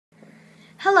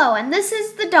Hello, and this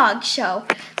is the Dog Show.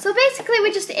 So basically,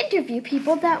 we just interview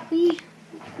people that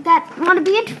want to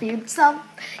be interviewed. So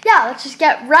yeah, let's just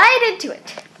get right into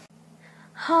it.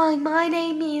 Hi, my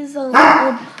name is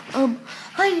Don't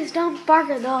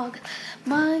Bark a Dog.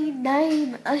 My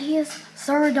name is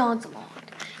Sir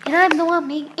Dogsalot, and I'm the one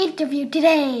being interviewed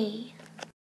today.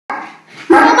 So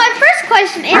my first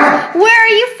question is, where are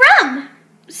you from,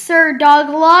 Sir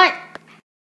Dogsalot?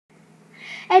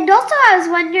 And also, I was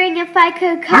wondering if I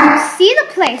could come see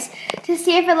the place to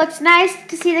see if it looks nice,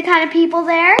 to see the kind of people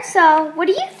there. So, what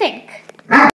do you think?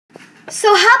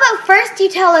 So, how about first you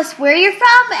tell us where you're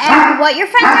from and what your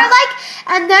friends are like,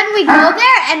 and then we go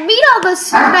there and meet all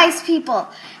those nice people.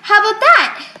 How about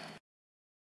that?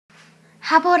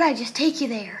 How about I just take you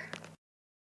there?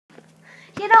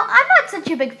 You know, I'm not such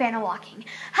a big fan of walking.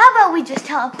 How about we just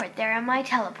teleport there on my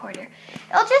teleporter?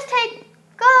 It'll just take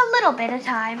a little bit of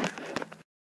time.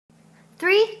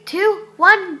 3, 2,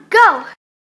 1, go!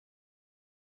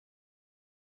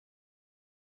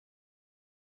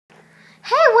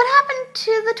 Hey, what happened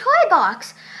to the toy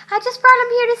box? I just brought him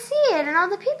here to see it, and all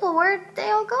the people, where'd they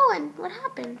all go, and what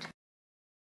happened?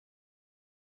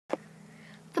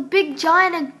 The big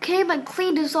giant came and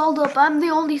cleaned us all up. I'm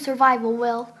the only survival,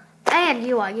 Will. And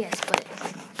you, I guess, but...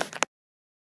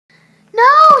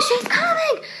 No, she's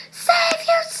coming! Save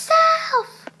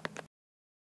yourself!